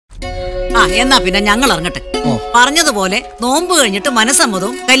എന്നാ പിന്നെ ഞങ്ങൾ ഇറങ്ങട്ടെ. പറഞ്ഞതുപോലെ നോമ്പ് കഴിഞ്ഞിട്ട്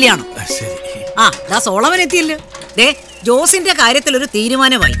മനസ്സമ്മതവും കല്യാണം. ദാ സോളവൻ എത്തിയല്ലോ. ദേ ജോസിന്റെ കാര്യത്തിൽ ഒരു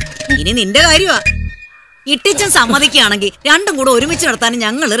തീരുമാനമായി. ഇനി നിന്റെ കാര്യമാ. ഇട്ടിച്ചൻ സമ്മതിക്കുകയാണെങ്കിൽ രണ്ടും കൂടെ ഒരുമിച്ച് നടത്താൻ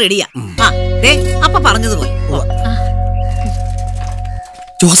ഞങ്ങൾ റെഡിയാ. ദേ അപ്പൊ പറഞ്ഞതുപോലെ.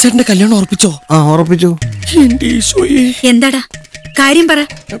 ജോസേട്ടന്റെ കല്യാണം ഉറപ്പിച്ചോ? ഉറപ്പിച്ചു. എന്താടാ കാര്യം പറ.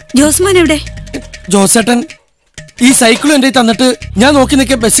 ജോസ്മാൻ എവിടെ? ജോസേട്ടൻ ഈ സൈക്കിളും എന്റെ തന്നിട്ട് ഞാൻ നോക്കി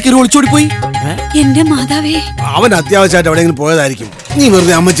നിൽക്കാൻ ബസ് കയറി ഒളിച്ചോടി പോയി. എന്റെ മാതാവേ, അവൻ അത്യാവശ്യമായിട്ട് എവിടെയെങ്കിലും പോയതായിരിക്കും. നീ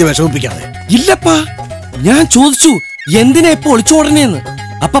വെറുതെ അമ്മച്ചി വിഷമിപ്പിക്കാതെ. ഇല്ലപ്പാ, ഞാൻ ചോദിച്ചു എന്തിനാ ഇപ്പൊ ഒളിച്ചോടണേന്ന്.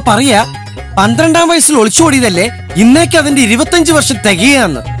 അപ്പൊ പറയാ 12ാം വയസ്സിൽ ഒളിച്ചോടിയതല്ലേ, ഇന്നേക്ക് അതിന്റെ 25 വർഷം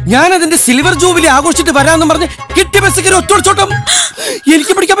തികയാന്ന്. ഞാൻ അതിന്റെ സിൽവർ ജൂബിലി ആഘോഷിച്ചിട്ട് വരാന്ന് പറഞ്ഞ് കിട്ടിയ ബസ് കയറി ഒറ്റോടിച്ചോട്ടം.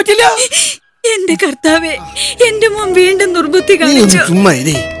 എനിക്ക് പിടിക്കാൻ പറ്റില്ല. എന്റെ കർത്താവേ, എന്റെ മോൻ വീണ്ടും ദുർബുദ്ധി കാണിച്ചു. ചുമ്മാ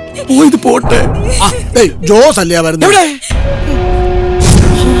പോയത് പോട്ടെ. ജോസ് അല്ലേ വരുന്നത്?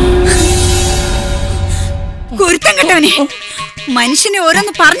 കുരുത്തം കേട്ടവനെ, മനുഷ്യനെ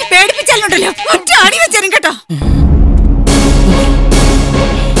ഓരോന്ന് പറഞ്ഞ് പേടിപ്പിച്ചാലുണ്ടല്ലോ ഒറ്റ അടി വെച്ചേരും കേട്ടോ.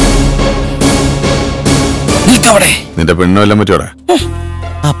 നിന്റെ പെണ്ണുമെല്ലാം പറ്റോടെ?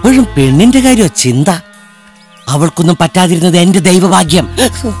 അപ്പോഴും പെണ്ണിന്റെ കാര്യോ ചിന്ത. അവൾക്കൊന്നും പറ്റാതിരുന്നത് എന്റെ ദൈവഭാഗ്യം.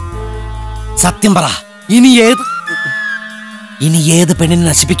 സത്യം പറ, ഇനി ഏത് പെണ്ണിനെ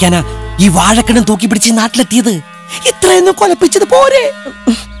നശിപ്പിക്കാനാ ഈ വാഴക്കണ്ണം തൂക്കി പിടിച്ച് നാട്ടിലെത്തിയത്? ഇത്രയൊന്നും കൊലപ്പിച്ചത് പോരെ.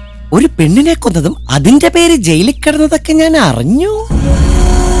 ഒരു പെണ്ണിനെ കൊന്നതും അതിന്റെ പേര് ജയിലിൽ കിടന്നതൊക്കെ ഞാൻ അറിഞ്ഞു.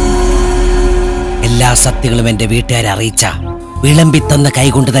 എല്ലാ സത്യങ്ങളും എന്റെ വീട്ടുകാരെ അറിയിച്ച വിളമ്പി തന്ന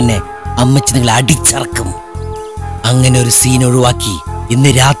കൈകൊണ്ട് തന്നെ അമ്മച്ചി നിങ്ങളെ അടിച്ചറക്കും. അങ്ങനെ ഒരു സീൻ ഒഴിവാക്കി ഇന്ന്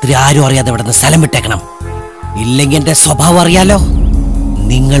രാത്രി ആരും അറിയാതെ ഇവിടെ നിന്ന് സ്ഥലം വിട്ടേക്കണം. ഇല്ലെങ്കിൽ എന്റെ സ്വഭാവം അറിയാലോ.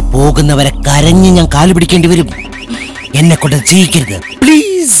 നിങ്ങൾ പോകുന്നവരെ കരഞ്ഞ് ഞാൻ കാല് പിടിക്കേണ്ടി വരും. എന്നെ കൊണ്ട് ചെയ്യിക്കരുത്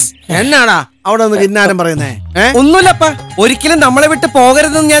പ്ലീസ്. എന്നാടാ അവിടെ നിന്ന് കിന്നാരം പറയുന്നേ? ഒന്നുമില്ലപ്പാ, ഒരിക്കലും നമ്മളെ വിട്ട്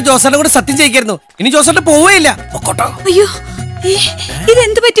പോകരുതെന്ന് ഞാൻ ജോസേട്ടനെ കൂടെ സത്യം ചെയ്യിക്കായിരുന്നു. ഇനി ജോസേട്ടൻ പോവുകയില്ല. അയ്യോ,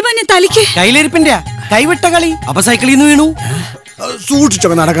 ഇതെന്ത് പറ്റി മോനെ തലയ്ക്ക്? കയ്യിലിരിപ്പിന്റെ കൈവിട്ട കളി. അപ്പൊ സൈക്കിളിൽ നിന്ന് വീണു.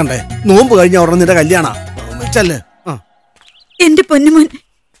 സൂക്ഷിച്ചൊക്കെ നടക്കണ്ടേ? നോമ്പ് കഴിഞ്ഞ ഉടനെ നിന്റെ കല്യാണം. എന്റെ പൊന്നുമോൻ,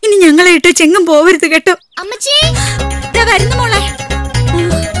 ഇനി ഞങ്ങളെ ഇട്ട് ചെങ്ങും പോവരുത് കേട്ടോ. അമ്മച്ചി വരുന്നു മോളെ.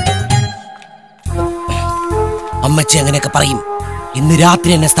 അമ്മച്ചി അങ്ങനെയൊക്കെ പറയും. ഇന്ന്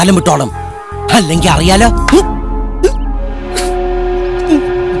രാത്രി എന്നെ സ്ഥലം വിട്ടോളം, അല്ലെങ്കിൽ അറിയാലോ.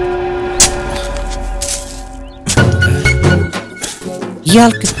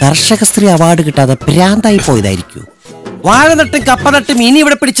 ഇയാൾക്ക് കർഷക സ്ത്രീ അവാർഡ് കിട്ടാതെ ഭ്രാന്തായി പോയതായിരിക്കും. വാഴ നട്ടും കപ്പ നട്ടും ഇനി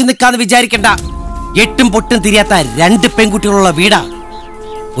ഇവിടെ പിടിച്ചു നിൽക്കാന്ന് വിചാരിക്കണ്ട. എട്ടും പൊട്ടും തിരിയാത്ത 2 പെൺകുട്ടികളുള്ള വീടാ.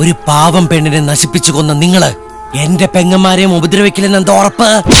 ഒരു പാവം പെണ്ണിനെ നശിപ്പിച്ചു കൊന്ന നിങ്ങള് എന്റെ പെങ്ങന്മാരെയും ഉപദ്രവിക്കില്ലെന്ന് എന്താ ഉറപ്പ്?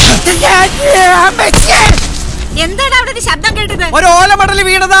 എന്താണ് അവിടെ ഒരു ശബ്ദം കേട്ടത്? ഒരു ഓല മടല്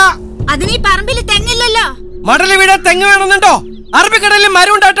വീണതാ. അതിന് ഈ പറമ്പിൽ തെങ്ങില്ലല്ലോ. മടല് വീടാൻ തെങ്ങ് വേണമെന്നുണ്ടോ? അറബിക്കടലിൽ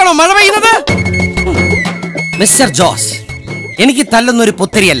മരം ഉണ്ടായിട്ടാണോ മഴ പെയ്യുന്നത്? മിസ്റ്റർ ജോസ്, എനിക്ക് തല്ലുന്നൊരു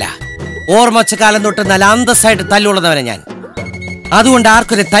പുത്തരിയല്ല. ഓർമ്മ വച്ച കാലം തൊട്ട് നല്ല അന്തസ്സായിട്ട് തല്ലുള്ളവനെ ഞാൻ. അതുകൊണ്ട്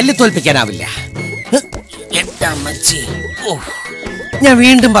ആർക്കൊരു തല്ലി തോൽപ്പിക്കാനാവില്ല. ഞാൻ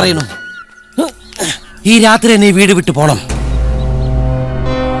വീണ്ടും പറയുന്നു, ഈ രാത്രി എന്നെ വീട് വിട്ടു പോണം.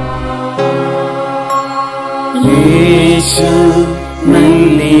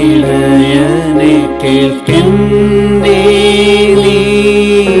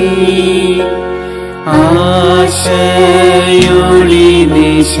 ആശയൊളി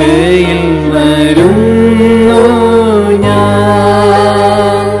നിശയിൽ വരുന്നു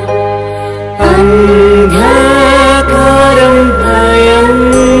ഞാൻ. അന്ധകാരം ഭയം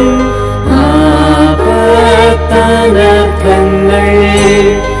ആപത്തനക്കങ്ങൾ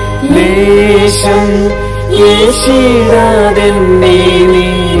ലേശം യേശുദാതനെ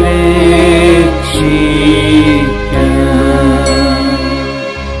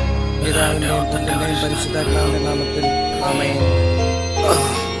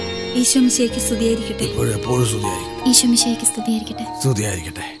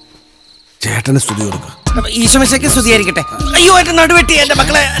ചേട്ടന് സ്തുതി കൊടുക്കുക. ഈശോമിശിഹായ്ക്ക് സ്തുതിയായിരിക്കട്ടെ. അയ്യോ, എന്റെ നടുവെട്ടി എന്റെ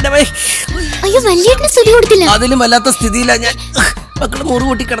മക്കളെ. അതിലും വല്ലാത്ത സ്ഥിതിയില്ല ഞാൻ. മക്കള് മുറി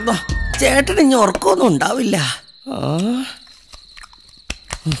കൂട്ടി കിടന്നോ. ചേട്ടന് ഇനി ഉറക്കമൊന്നും ഉണ്ടാവില്ല.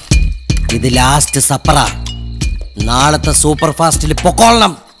 ഇത് ലാസ്റ്റ് സപ്പറ. നാളത്തെ സൂപ്പർ ഫാസ്റ്റിൽ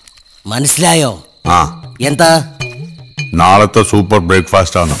പൊക്കോളണം. മനസ്സിലായോ? എന്താ? നാളത്തെ സൂപ്പർ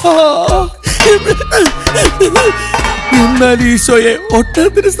ബ്രേക്ക്ഫാസ്റ്റ് ആണ്. എന്നാൽ ഈശോയെ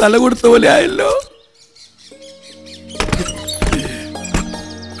ഒട്ടത്തിന് സ്ഥലം കൊടുത്ത പോലെ ആയല്ലോ.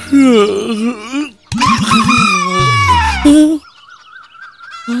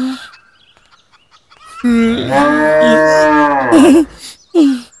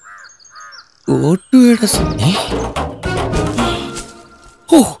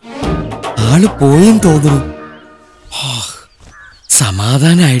 ആള് പോയെന്ന് തോന്നുന്നു.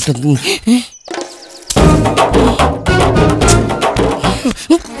 സമാധാനായിട്ടൊന്നും.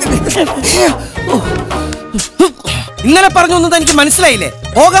 ഇന്നലെ പറഞ്ഞൊന്നും തനിക്ക് മനസ്സിലായില്ലേ?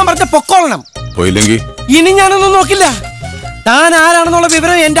 പോകാൻ പറഞ്ഞ പൊക്കോളണം. പോയില്ലെങ്കിൽ ഇനി ഞാനൊന്നും നോക്കില്ല. താൻ ആരാണെന്നുള്ള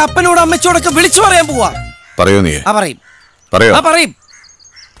വിവരം എന്റെ അപ്പനോടും അമ്മച്ചോടൊക്കെ വിളിച്ചു പറയാൻ പോവാ. പറയോ നീ? പറയും. പറയോ? പറയും.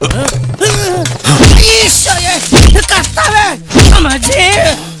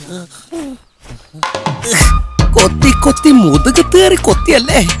 കൊത്തി കൊത്തി മുതുകത്തേറി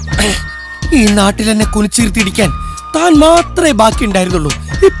കൊത്തിയല്ലേ. ഈ നാട്ടിൽ എന്നെ കുനിച്ചിരുത്തിടിക്കാൻ താൻ മാത്രമേ ബാക്കി ഉണ്ടായിരുന്നുള്ളൂ.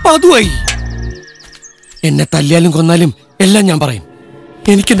 ഇപ്പൊ അതുമായി. എന്നെ തല്ലിയാലും കൊന്നാലും എല്ലാം ഞാൻ പറയും.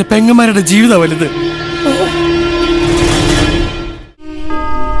 എനിക്കെന്റെ പെങ്ങന്മാരുടെ ജീവിതം വലുത്.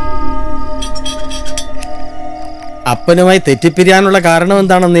 അപ്പനുമായി തെറ്റിപ്പിരിയാനുള്ള കാരണം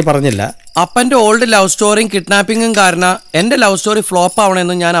എന്താണെന്ന് നീ പറഞ്ഞില്ല. അപ്പന്റെ ഓൾഡ് ലവ് സ്റ്റോറിയും കിഡ്നാപ്പിംഗും കാരണം എന്റെ ലവ് സ്റ്റോറി ഫ്ലോപ്പ്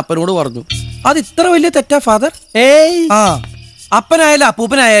ആവണമെന്ന് ഞാൻ അപ്പനോട് പറഞ്ഞു. അത് ഇത്ര വലിയ തെറ്റാ ഫാദർ? അപ്പനായാലും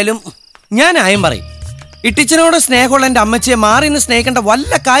അപ്പൂപ്പനായാലും ഞാൻ ആയും പറയും. ഇട്ടിച്ചനോട് സ്നേഹമുള്ള എന്റെ അമ്മച്ചിയെ മാറി ഇന്ന് സ്നേഹിക്കേണ്ട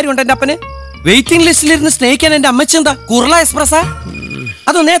വല്ല കാര്യമുണ്ട്? എന്റെ അപ്പന് വെയിറ്റിംഗ് ലിസ്റ്റിലിരുന്ന് സ്നേഹിക്കാൻ എന്റെ അമ്മച്ചി എന്താ കുർള എക്സ്പ്രസ്സാ?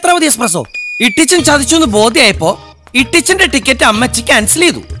 അതോ നേത്രാവതി എക്സ്പ്രസ്സോ? ഇട്ടിച്ചൻ ചതിച്ചു എന്ന് ബോധ്യമായപ്പോ ഇട്ടിച്ചന്റെ ടിക്കറ്റ് അമ്മച്ചി ക്യാൻസൽ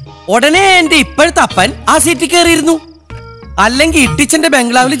ചെയ്തു. ഉടനെ എന്റെ ഇപ്പോഴത്തെ അപ്പൻ ആ സീറ്റിൽ കയറിയിരുന്നു. അല്ലെങ്കിൽ ഇട്ടിച്ചന്റെ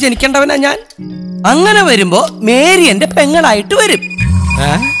ബംഗ്ലാവിൽ ജനിക്കേണ്ടവനാ ഞാൻ. അങ്ങനെ വരുമ്പോ മേരി എന്റെ പെങ്ങളായിട്ട് വരും.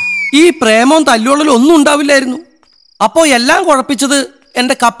 ഈ പ്രേമവും തല്ലുകൊള്ളലും ഒന്നും ഉണ്ടാവില്ലായിരുന്നു. അപ്പോ എല്ലാം കുഴപ്പിച്ചത്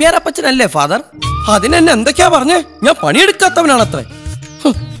എന്റെ കപ്പ്യാരപ്പച്ചനല്ലേ ഫാദർ? അതിനെന്നെ എന്തൊക്കെയാ പറഞ്ഞേ? ഞാൻ പണിയെടുക്കാത്തവനാണത്രേ.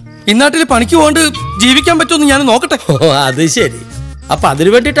 ഇന്നാട്ടിൽ പണിക്ക് പോണ്ട് ജീവിക്കാൻ പറ്റുമെന്ന് ഞാൻ നോക്കട്ടെ. അത് ശരി. അപ്പൊ അതിനു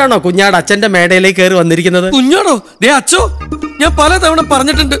വേണ്ടിട്ടാണോ കുഞ്ഞാട് അച്ഛന്റെ മേടയിലേക്ക് കയറി വന്നിരിക്കുന്നത്? കുഞ്ഞാടോ? ദേ അച്ഛോ, ഞാൻ പലതവണ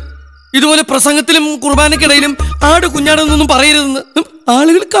പറഞ്ഞിട്ടുണ്ട് ഇതുപോലെ പ്രസംഗത്തിലും കുർബാനക്കിടയിലും ആട് കുഞ്ഞാടെന്നൊന്നും പറയരുതെന്ന്.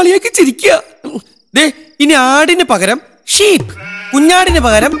 ആളുകൾ കളിയാക്കി ചിരിക്കുക. ദേ ഇനി ആടിന് പകരം ഷീപ്പ്, കുഞ്ഞാടിന്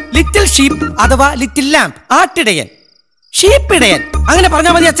പകരം ലിറ്റിൽ ഷീപ്പ് അഥവാ ലിറ്റിൽ ലാംപ്, ആട്ടിടയൻ, ഷീപ്പ് ഇടയൻ, അങ്ങനെ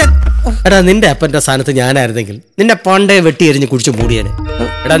പറഞ്ഞാൽ മതി അച്ഛൻ. എടാ, നിന്റെ അപ്പന്റെ സ്ഥാനത്ത് ഞാനായിരുന്നെങ്കിൽ നിന്നെ പണ്ടേ വെട്ടി എരിഞ്ഞ് കുടിച്ചു മൂടിയേനെ.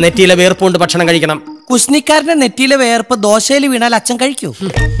 എടാ, നെറ്റിയിലെ വേർപ്പുകൊണ്ട് ഭക്ഷണം കഴിക്കണം. കുസ്നിക്കാരന്റെ നെറ്റിയിലെ വേർപ്പ് ദോശയിൽ വീണാൽ അച്ഛൻ കഴിക്കൂ?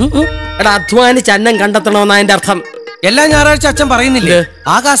 എടാ, അധ്വാനിച്ച് അന്നം കണ്ടെത്തണമെന്നാ അതിന്റെ അർത്ഥം. എല്ലാ ഞായറാഴ്ച അച്ഛൻ പറയുന്നില്ലേ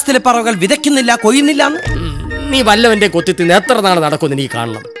ആകാശത്തിലെ പറവകൾ വിതയ്ക്കുന്നില്ല കൊയ്യുന്നില്ല? നീ വല്ലവന്റെ കൊത്തി തിന്ന് എത്ര നാൾ നടക്കുമെന്ന് നീ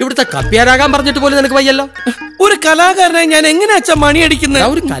കാണണം. ഇവിടുത്തെ കപ്പ്യാരാകാൻ പറഞ്ഞിട്ട് പോലും നിനക്ക് വയ്യല്ലോ. ഒരു കലാകാരനായി ഞാൻ എങ്ങനെ അച്ഛൻ മണിയടിക്കുന്നത്?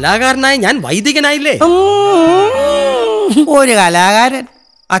 ഒരു കലാകാരനായി ഞാൻ വൈദികനായില്ലേ? ഒരു കലാകാരൻ.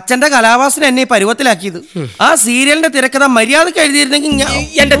 അച്ഛന്റെ കലാവാസന എന്നെ പരുവത്തിലാക്കിയത്. ആ സീരിയലിന്റെ തിരക്കഥ മര്യാദക്ക് എഴുതിയിരുന്നെങ്കിൽ ഞാൻ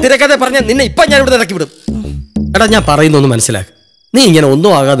എന്റെ തിരക്കഥ പറഞ്ഞ നിന്നെ ഇപ്പൊ ഞാൻ ഇവിടെ ഇറക്കി വിടും. എടാ, ഞാൻ പറയുന്നൊന്ന് മനസ്സിലാക്ക്. നീ ഇങ്ങനെ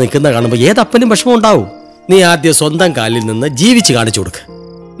ഒന്നും ആകാതെ നിൽക്കുന്ന കാണുമ്പോ ഏതപ്പനും വിഷമം ഉണ്ടാവും. നീ ആദ്യം സ്വന്തം കാലിൽ നിന്ന് ജീവിച്ച് കാണിച്ചു കൊടുക്ക്.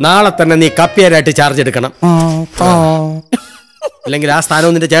 നാളെ തന്നെ നീ കപ്പ്യാരായിട്ട് ചാർജ് എടുക്കണം. അല്ലെങ്കിൽ ആ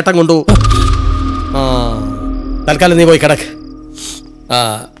സ്ഥാനവും നിന്റെ ചേട്ടൻ കൊണ്ടുപോകും. തൽക്കാലം നീ പോയി കിടക്ക്.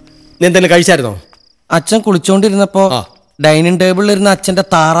 നീ എന്തെങ്കിലും കഴിച്ചായിരുന്നോ? അച്ഛൻ കുളിച്ചോണ്ടിരുന്നപ്പോ ഡൈനിങ് ടേബിളിൽ ഇരുന്ന അച്ഛന്റെ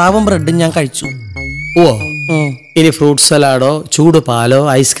താറാവും ബ്രെഡും ഞാൻ കഴിച്ചു. ഓ, ഇനി ഫ്രൂട്ട് സലാഡോ ചൂട് പാലോ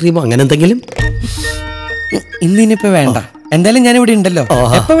ഐസ്ക്രീമോ അങ്ങനെ എന്തെങ്കിലും? ഇന്നിനിപ്പോ വേണ്ട. എന്തായാലും ഞാൻ ഇവിടെ ഉണ്ടല്ലോ,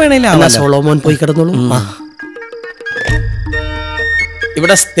 എപ്പോ വേണേലും. സോളോമോൻ പോയി കിടന്നോളൂ.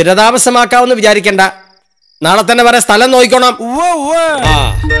 ഇവിടെ സ്ഥിരതാമസമാക്കാവെന്ന് വിചാരിക്കണ്ട. നാളെ തന്നെ വരെ സ്ഥലം നോക്കണം.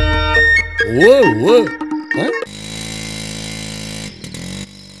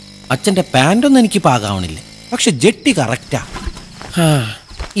 അച്ഛന്റെ പാൻറ്റൊന്നും എനിക്ക് പാകാവണില്ല, പക്ഷെ ജെട്ടി കറക്റ്റാ.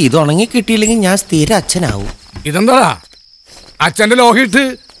 ഇത് ഉണങ്ങി കിട്ടിയില്ലെങ്കിൽ ഞാൻ സ്ഥിര അച്ഛനാവും. ഇതെന്താ അച്ഛന്റെ ലോഹിട്ട്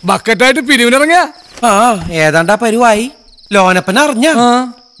ബക്കറ്റായിട്ട് പിരിവിനിറങ്ങിയ? ഏതാണ്ടാ പരുവായി. ലോനപ്പന അറിഞ്ഞ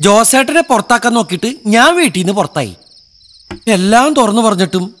ജോസേട്ടനെ പുറത്താക്കാൻ നോക്കിയിട്ട് ഞാൻ വീട്ടിൽ നിന്ന് പുറത്തായി. എല്ലാം തുറന്നു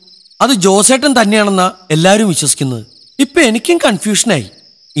പറഞ്ഞിട്ടും അത് ജോസേട്ടൻ തന്നെയാണെന്നാ എല്ലാരും വിശ്വസിക്കുന്നത്. ഇപ്പൊ എനിക്കും കൺഫ്യൂഷനായി.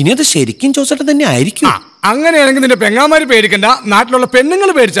 ഇനി അത് ശരിക്കും ജോസേട്ടൻ തന്നെ ആയിരിക്കും. അങ്ങനെയാണെങ്കിൽ നിന്റെ പെങ്ങാമാര് പേടിക്കണ്ട, നാട്ടിലുള്ള പെണ്ണുങ്ങൾ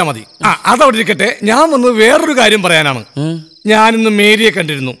പേടിച്ചാ മതി. അതവിടെ ഇരിക്കട്ടെ. ഞാൻ വന്ന് വേറൊരു കാര്യം പറയാനാണ്. ഞാനിന്ന് മേരിയെ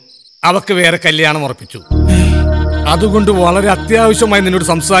കണ്ടിരുന്നു. അവക്ക് വേറെ കല്യാണം ഉറപ്പിച്ചു. അതുകൊണ്ട് വളരെ അത്യാവശ്യമായി നിന്നോട്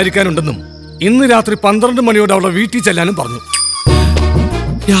സംസാരിക്കാനുണ്ടെന്നും ഇന്ന് രാത്രി 12 മണിയോടെ അവളുടെ വീട്ടിൽ ചെല്ലാനും പറഞ്ഞു.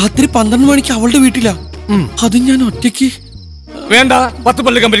 രാത്രി 12 മണിക്ക് അവളുടെ വീട്ടിലാ? അത് ഞാൻ ഒറ്റയ്ക്ക്? വേണ്ട, 10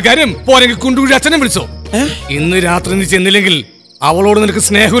 പള്ളി കമ്പനിക്കാരും പോരെങ്കിൽ കുണ്ടുകുഴി അച്ഛനെ വിളിച്ചോ. ഇന്ന് രാത്രി നീ ചെന്നില്ലെങ്കിൽ അവളോട് നിനക്ക്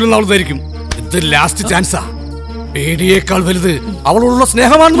സ്നേഹമില്ലെന്ന് അവൾ ധരിക്കും. ഇത് ലാസ്റ്റ് ചാൻസാ. പേടിയേക്കാൾ വലുത് അവളോടുള്ള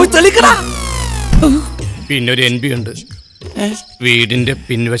സ്നേഹമാണെന്ന് പോയി തെളിക്കടാ. പിന്നെ ഒരു NB ഉണ്ട്. വീടിന്റെ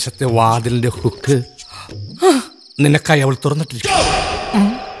പിൻവശത്തെ വാതിലിന്റെ ഹുക്ക് നിനക്കായി അവൾ തുറന്നിട്ടിരിക്കും.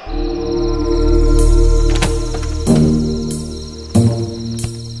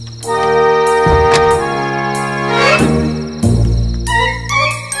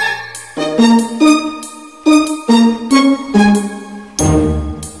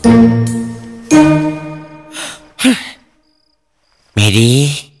 മേരി,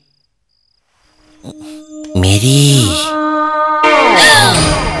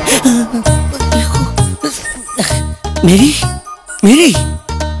 മേരി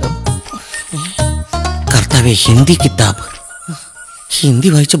കർത്താവേ, ഹിന്ദി കിതാബ്. ഹിന്ദി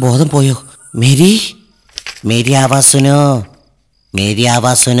വായിച്ച ബോധം പോയോ? Mary Mary Awas Suno, Mary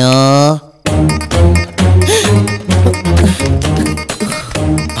Awas Suno.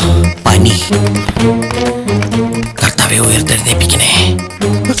 പനി. കർത്താവേ, ഉയർത്തെഴുന്നേപ്പിക്കണേ.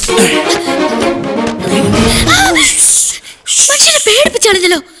 മനുഷ്യനെ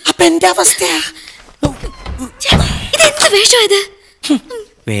പേടിപ്പിച്ചാണല്ലോ. അപ്പൊ എന്റെ അവസ്ഥയാ. ഇതെന്ത് വേഷം ഇത്?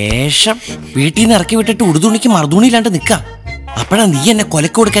 വേഷം വീട്ടിൽ നിന്ന് ഇറക്കി വിട്ടിട്ട് ഉടുതുണിക്ക് മറുതുണിയില്ലാണ്ട് നിക്കാം. അപ്പഴാ നീ എന്നെ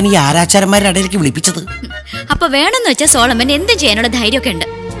കൊലക്ക് കൊടുക്കാൻ ഈ ആരാച്ചാരന്മാരുടെ ഇടയിലേക്ക് വിളിപ്പിച്ചത്. അപ്പൊ വേണമെന്ന് വെച്ചാൽ സോളമൻ എന്തും ചെയ്യാനുള്ള ധൈര്യമൊക്കെ ഉണ്ട്.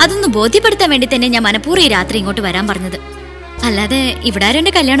 അതൊന്ന് ബോധ്യപ്പെടുത്താൻ വേണ്ടി തന്നെ ഞാൻ മനഃപൂർവ്വം ഈ രാത്രി ഇങ്ങോട്ട് വരാൻ പറഞ്ഞത്. അല്ലാതെ ഇവിടെ ആരും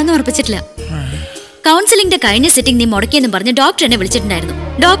എന്റെ കല്യാണം ഒന്നും ഉറപ്പിച്ചിട്ടില്ല. കൗൺസിലിംഗിന്റെ കഴിഞ്ഞ സിറ്റിംഗ് നീ മുടക്കിയെന്നും പറഞ്ഞ് ഡോക്ടർ എന്നെ വിളിച്ചിട്ടുണ്ടായിരുന്നു.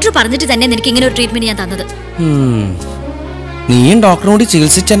 ഡോക്ടർ പറഞ്ഞിട്ട് തന്നെ നിനക്ക് ഇങ്ങനെ ഒരു ട്രീറ്റ്മെന്റ് ഞാൻ തന്നത്. നീയും ഡോക്ടറിനോട്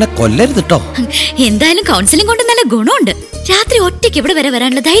ചികിത്സിച്ച് എന്നെ കൊല്ലരുത് കേട്ടോ. എന്തായാലും കൗൺസിലിംഗ് കൊണ്ട് നല്ല ഗുണമുണ്ട്. രാത്രി ഒറ്റയ്ക്ക് ഇവിടെ വരെ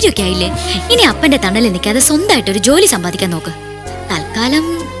വരാനുള്ള ധൈര്യമൊക്കെ ആയില്ലേ? ഇനി അപ്പന്റെ തണലിൽ നിൽക്കാതെ സ്വന്തമായിട്ട് ഒരു ജോലി സമ്പാദിക്കാൻ നോക്ക്. തൽക്കാലം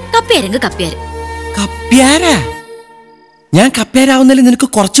കപ്പ്യാരെങ്ക് കപ്പ്യാര്. കപ്പ്യാരാ? ഞാൻ കപ്പ്യാരാവുന്നതിൽ നിനക്ക്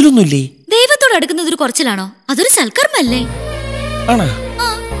കുറച്ചിലൊന്നുമില്ലേ? ദൈവത്തോട് അടുക്കുന്നത് ഒരു കുറച്ചിലാണോ? അതൊരു സൽക്കർമ്മല്ലേ? ആണോ?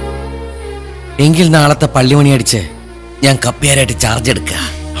 എങ്കിൽ നാളത്തെ പള്ളിമണി അടിച്ച് ഞാൻ കപ്പ്യാരായിട്ട് ചാർജ് എടുക്ക.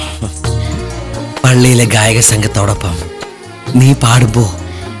 പള്ളിയിലെ ഗായക സംഘത്തോടൊപ്പം നീ പാടുമ്പോ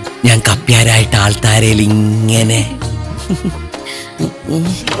ഞാൻ കപ്പ്യാരായിട്ട് ആൾത്താരയിൽ ഇങ്ങനെ.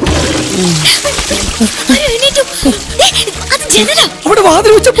 അവിടെ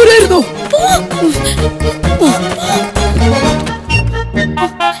വാതിൽ വെച്ച പോലായിരുന്നോ?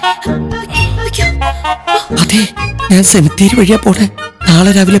 അതെ, ഞാൻ സെമിത്തേരി വഴിയാ പോണേ.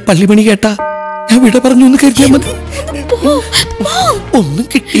 നാളെ രാവിലെ പള്ളിമണി കേട്ടാ ഞാൻ വിട പറഞ്ഞു എന്ന് കരുതിയാ മതി. ഒന്നും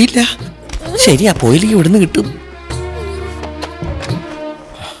കിട്ടിയില്ല. ശരിയാ, പോയില്ലെങ്കിൽ ഇവിടുന്ന് കിട്ടും.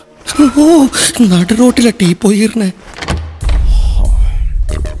 ഓ, നടു റോട്ടിലെ ടീ പോയിരുന്നേ.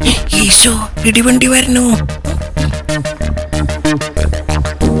 ഈശോ, ഇടിവണ്ടി വരണു.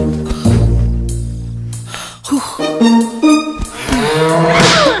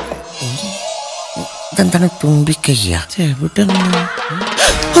 ഇതെന്താണ് തുമ്പിക്കയ്യ? ചെവിട്ട എന്താ?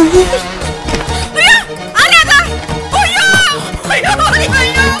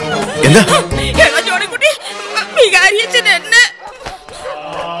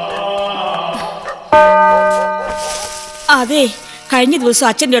 അതെ, കഴിഞ്ഞ ദിവസം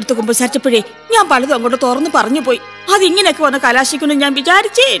അച്ഛന്റെ അടുത്ത് കുമ്പസാരിച്ചപ്പോഴേ ഞാൻ പലതും അങ്ങോട്ട് തുറന്ന് പറഞ്ഞു പോയി. അതിങ്ങനെയൊക്കെ വന്ന് കലാശിക്കുന്നു ഞാൻ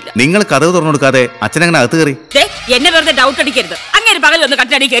വിചാരിച്ചേ ഇല്ല. നിങ്ങൾ കഥവ് തുറന്നു കൊടുക്കാതെ അച്ഛനങ്ങനെ അകത്ത് കയറി? എന്നെ വെറുതെ ഡൗട്ട് അടിക്കരുത്. അങ്ങനെ പകൽ വന്ന്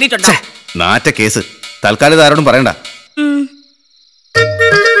കട്ടടി കയറിയിട്ടുണ്ടോ? നാറ്റ കേസ്. തൽക്കാലം ഇത് ആരോടും പറയണ്ട.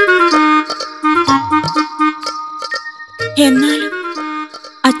 എന്നാലും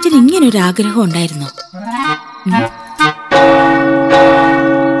അച്ഛൻ ഇങ്ങനൊരു ആഗ്രഹം ഉണ്ടായിരുന്നോ?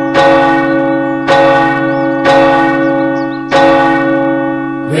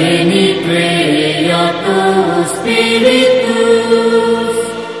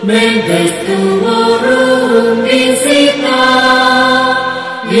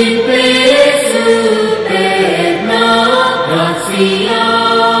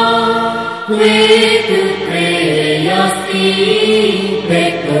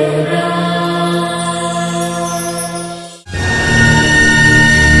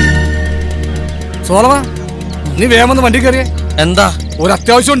 സോളവാ, നീ വേഗം വന്ന് വണ്ടി കയറിയേ. എന്താ? ഒരു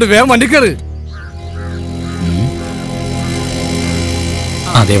അത്യാവശ്യമുണ്ട്, വേഗം വണ്ടി കയറി.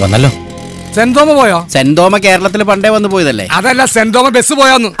 അതെ, വന്നല്ലോ. സെന്റ് തോമ പോയോ? സെന്റ് തോമ കേരളത്തിൽ പണ്ടേ വന്നു പോയതല്ലേ? അതല്ല, സെന്റ് തോമ ബസ്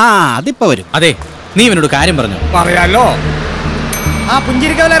പോയാന്ന്. ആ, അതിപ്പോ വരും. അതെ, നീ ഇവനോട് കാര്യം പറഞ്ഞു. പറയാലോ. ആ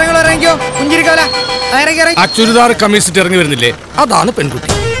പുഞ്ചിരിക്കവല ഇറങ്ങിക്കോ. പുഞ്ചിരിക്കവല ആ ചുരിദാർ കമ്മീസിട്ട് ഇറങ്ങി വരുന്നില്ലേ, അതാണ് പെൺകുട്ടി.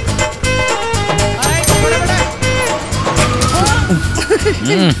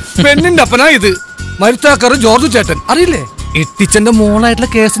 പെണ്ണിന്റെ അപ്പനാ ഇത്. മരുത്താക്കാറ് ജോർജ് ചേട്ടൻ, അറിയില്ലേ? ഇട്ടിച്ചന്റെ മോളായിട്ടുള്ള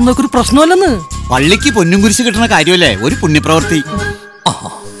കേസ് നോക്കൊരു പ്രശ്നമല്ലെന്ന്. പള്ളിക്ക് പൊന്നും കുരിശ് കിട്ടുന്ന കാര്യമല്ലേ ഒരു പുണ്യപ്രവൃത്തി.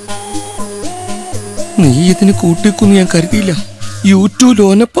 നീ ഇതിന് കൂട്ടിക്കൊന്നും ഞാൻ കരുതിയില്ല.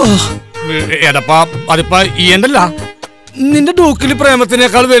 യൂട്യൂബിലോനപ്പാ എടപ്പാ, അതിപ്പാ ഈ എന്തല്ല, നിന്റെ ഡൂക്കിൽ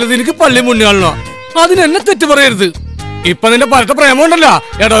പ്രേമത്തിനേക്കാൾ വലുത് എനിക്ക് പള്ളി മുന്നിയാണല്ലോ. അതിനെന്നെ തെറ്റ് പറയരുത്. ഇപ്പൊ നിന്റെ പരട്ട പ്രേമം ഉണ്ടല്ല,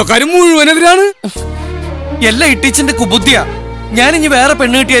 ഇടവക്കാര് മുഴുവനെതിരാണ്. എല്ലാം ഇട്ടിച്ചന്റെ കുബുദ്ധിയാ. ഞാനിഞ്ഞ് വേറെ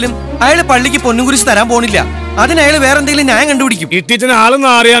പെണ്ണ് കിട്ടിയാലും അയാള് പള്ളിക്ക് പൊന്നും കുരിശ് തരാൻ പോണില്ല. അതിനയാള് വേറെ എന്തെങ്കിലും ന്യായം കണ്ടുപിടിക്കും. ഇട്ടിച്ചന് ആളെന്ന്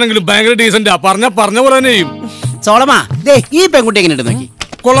അറിയാണെങ്കിലും ഭയങ്കര ഡീസന്റാ. പറഞ്ഞ പോലെ തന്നെ ചെയ്യും. സോളമാ, ഈ പെൺകുട്ടി എങ്ങനെ ഉണ്ട് നോക്കി?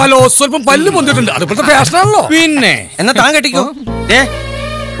 കൊള്ളാലോ, സ്വല്പം പല്ല് പൊന്തിട്ടുണ്ട്. അതിപ്പോഴത്തെ ഫാഷനാണല്ലോ. പിന്നെ എന്നാ താൻ കെട്ടിക്കോ.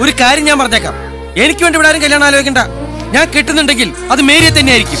 ഒരു കാര്യം ഞാൻ പറഞ്ഞേക്കാം, എനിക്ക് വേണ്ടി ഇവിടെ ആരും കല്യാണം ആലോചിക്കണ്ട. ഞാൻ കെട്ടുന്നുണ്ടെങ്കിൽ അത് മേരിയെ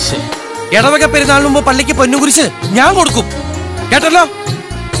തന്നെയായിരിക്കും. ഇടവക പെരുന്നാളിന് മുമ്പ് പള്ളിക്ക് പൊന്നും കുരിശ് ഞാൻ കൊടുക്കും, കേട്ടല്ലോ?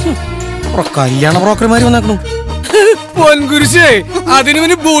 കല്യാണ ബ്രോക്കർമാര് വന്നാക്കണു. പൊൻകുരിശേ,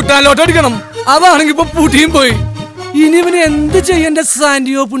 അതിന് ബൂട്ടാലോട്ട് അടിക്കണം. അതാണെങ്കി ഇപ്പൊ പൂട്ടിയും പോയി. ഇനി ഇവന് എന്ത് ചെയ്യണ്ട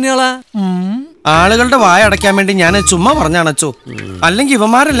സാന്റിയോ പുണ്യാള? ആളുകളുടെ വായ അടയ്ക്കാൻ വേണ്ടി ഞാൻ ചുമ്മാ പറഞ്ഞാണച്ചോ. അല്ലെങ്കിൽ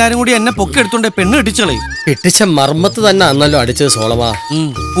ഇവന്മാരെല്ലാരും കൂടി എന്നെ പൊക്കി എടുത്തോണ്ട് പെണ്ണ് ഇട്ടിച്ചളെ. ഇട്ടിച്ച മർമ്മത്ത് തന്നെ അന്നല്ലോ അടിച്ചത് സോളമാ.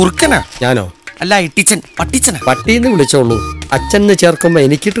 ഉറുക്കനാ ഞാനോ? അല്ല ഇട്ടിച്ചൻ, പട്ടിച്ചന. പട്ടിന്ന് വിളിച്ചോളൂ. അച്ഛന്ന് ചേർക്കുമ്പോ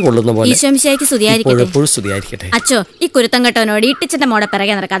എനിക്കിട്ട് കൊള്ളുന്ന പോലെ. എപ്പോഴും സ്തുതിയായിരിക്കട്ടെ. അച്ഛോ, ഈ കുരുത്തം കെട്ടവനോട് ഇട്ടിച്ചന്റെ മോടെ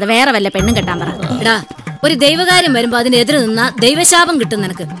പിറകെ നടക്കാതെ വേറെ വല്ല പെണ്ണും കെട്ടാൻ പറ. ഒരു ദൈവകാര്യം വരുമ്പോ അതിനെതിരെ നിന്നാ ദൈവശാപം കിട്ടും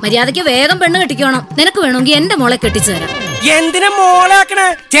നിനക്ക്. മര്യാദയ്ക്ക് വേഗം പെണ്ണ് കെട്ടിക്കോണം. നിനക്ക് വേണമെങ്കിൽ എന്റെ മോളെ കെട്ടിച്ചു തരാം. എന്തിനാ മോളാക്കണേ?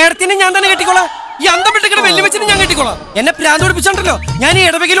 ചേർത്തിനെ ഞാൻ തന്നെ കെട്ടിക്കോളാം. ഈ അന്തം വിട്ടിട്ട് വെല്ലു വെച്ചിട്ട് ഞാൻ കെട്ടിക്കോളാം. എന്നെ പ്രാന്ത് പിടിപ്പിച്ചോണ്ടല്ലോ. ഞാൻ ഈ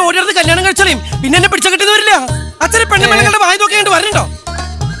ഇടവകയിൽ ഓരോരുത്തർ കല്യാണം കഴിച്ചാലും പിന്നെ എന്നെ പിടിച്ച കെട്ടിന്ന് വരില്ല. അച്ഛനെ പെണ്ണുങ്ങളുടെ വായി നോക്കേണ്ടി വരണ്ടോ?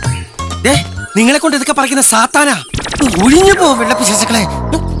 നിങ്ങളെ കൊണ്ട് ഇതൊക്കെ പറയുന്ന സാത്താനാ. ഒഴിഞ്ഞു പോ വെള്ളപ്പിശാചുക്കളെ.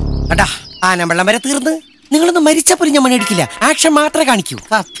 അടാ ആന വെള്ളം വരെ തീർന്ന് നിങ്ങളൊന്ന് മരിച്ച പോലും ഞാൻ മണിയടിക്കില്ല. ആക്ഷൻ മാത്രമേ കാണിക്കൂ.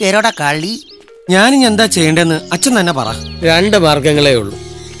 പേരോടാ കളി. ഞാനിനി എന്താ ചെയ്യേണ്ടെന്ന് അച്ഛൻ തന്നെ പറ. 2 മാർഗങ്ങളേ ഉള്ളൂ.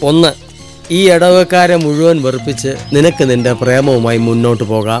 ഒന്ന്, ഈ ഇടവക്കാരെ മുഴുവൻ വെറുപ്പിച്ച് നിനക്ക് നിന്റെ പ്രേമവുമായി മുന്നോട്ട്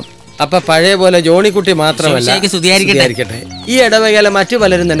പോകാം. അപ്പൊ പഴയ പോലെ ജോണിക്കുട്ടി മാത്രമല്ല, ഈ ഇടവകയിലെ മറ്റു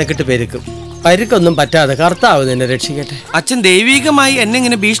പലരും നിനക്കിട്ട് പെരുക്കും. പരിക്കൊന്നും പറ്റാതെ കർത്താവ് നിന്നെ രക്ഷിക്കട്ടെ. അച്ഛൻ ദൈവികമായി എന്നെ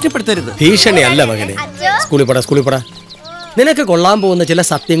ഇങ്ങനെ ഭീഷണിപ്പെടുത്തരുത്. ഭീഷണിയല്ല മകനെ. സ്കൂളിൽ പടാ. നിനക്ക് കൊള്ളാൻ പോകുന്ന ചില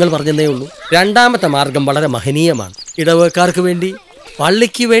സത്യങ്ങൾ പറഞ്ഞതേ ഉള്ളൂ. 2ാമത്തെ മാർഗം വളരെ മഹനീയമാണ്. ഇടവക്കാർക്ക് വേണ്ടി,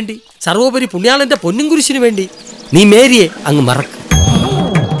 പള്ളിക്ക് വേണ്ടി, സർവോപരി പുണ്യാളന്റെ പൊന്നും കുരിശിന് വേണ്ടി നീ മേരിയെ അങ്ങ് മറക്കും.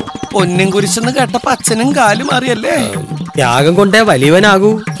 പൊന്നും കുരിശെന്ന് കേട്ടപ്പോ അച്ഛനും കാലും മാറിയല്ലേ. ത്യാഗം കൊണ്ടേ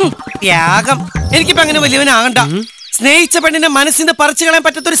വലിയവനാകൂ. ത്യാഗം? എനിക്കിപ്പോ അങ്ങനെ വലിയവനാകണ്ട. സ്നേഹിച്ച പെണ്ണിന്റെ മനസ്സിന് പറിച്ചു കളയാൻ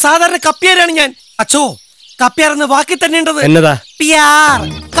പറ്റാത്തൊരു സാധാരണ കപ്പിയാരാണ് ഞാൻ. അച്ചോ, കപ്പിയാറെന്ന് വാക്കി തന്നെ ഉണ്ടത്. എന്നതാ?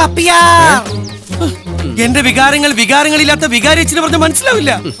 എന്റെ വികാരങ്ങളില്ലാത്ത വികാരിച്ചിന് പറഞ്ഞ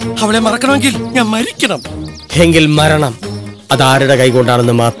മനസ്സിലാവില്ല. അവളെ മറക്കണമെങ്കിൽ ഞാൻ മരിക്കണം. എങ്കിൽ മരണം അതാരുടെ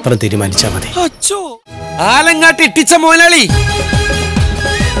കൈകൊണ്ടാണെന്ന് മാത്രം തീരുമാനിച്ചാൽ മതി. അച്ചോ, ആലങ്ങാട്ട് ഇട്ടിച്ച മോനാളി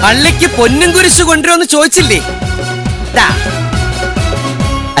പള്ളിക്ക് പൊന്നും കുരിശ് കൊണ്ടുവരുമെന്ന് ചോദിച്ചില്ലേ?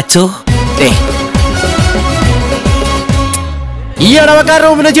 അച്ചോ, ഈ ഇടവക്കാരുടെ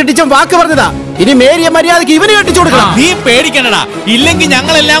മുമ്പിൽ ചിട്ടിച്ചും വാക്ക് പറഞ്ഞതാ. ഇനി മേരിയ മര്യാദക്ക് ഇവന് കെട്ടിച്ചു കൊടുക്കണം. നീ പേടിക്കണടാ. ഇല്ലെങ്കിൽ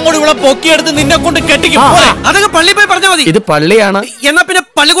ഞങ്ങൾ എല്ലാം കൂടി ഇവിടെ പൊക്കിയെടുത്ത് നിന്നെ കൊണ്ട് കെട്ടിക്കും. അതൊക്കെ പള്ളി പോയി പറഞ്ഞാൽ മതി. ഇത് പള്ളിയാണ്. എന്നാ പിന്നെ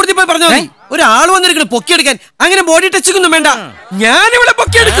പള്ളിക്കൂടത്തിൽ പോയി പറഞ്ഞാൽ മതി. ഒരാൾ വന്നിരിക്കണം പൊക്കിയെടുക്കാൻ. അങ്ങനെ ബോഡി ടച്ചിങ്ങൊന്നും വേണ്ട. ഞാനിവിടെ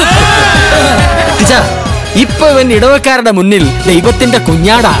പൊക്കിയെടുക്കും. ഇപ്പൊ ഇവൻ ഇടവക്കാരുടെ മുന്നിൽ ദൈവത്തിന്റെ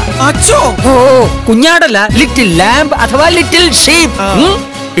കുഞ്ഞാടാ. അച്ചോ, ഓ കുഞ്ഞാടല്ല, ലിറ്റിൽ ലാംബ് അഥവാ ലിറ്റിൽ ഷീപ്പ്.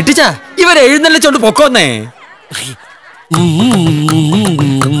 ഇട്ടിച്ച ഇവരെ എഴുന്നള്ളിച്ചോണ്ട് പൊക്കോന്നേ.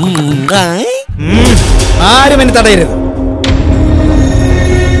 ആരും എന്നെ തടയരുത്.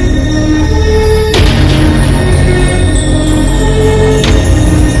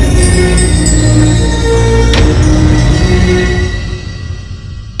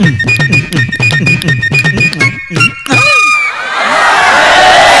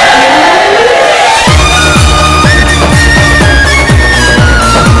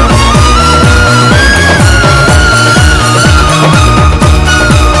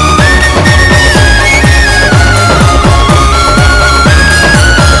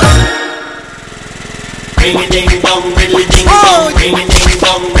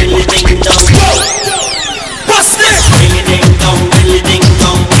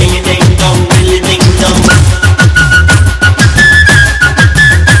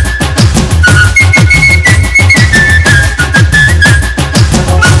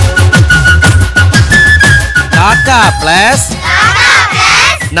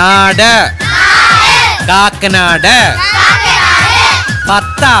 നാട് കാക്കനാട്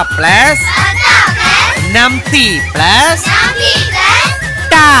പത്ത പ്ലസ് നംതി പ്ലസ്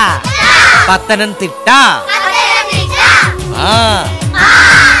പത്തനംതിട്ട.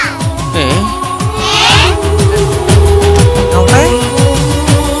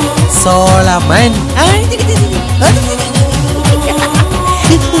 സോളമൻ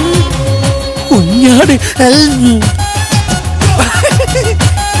കുഞ്ഞാട്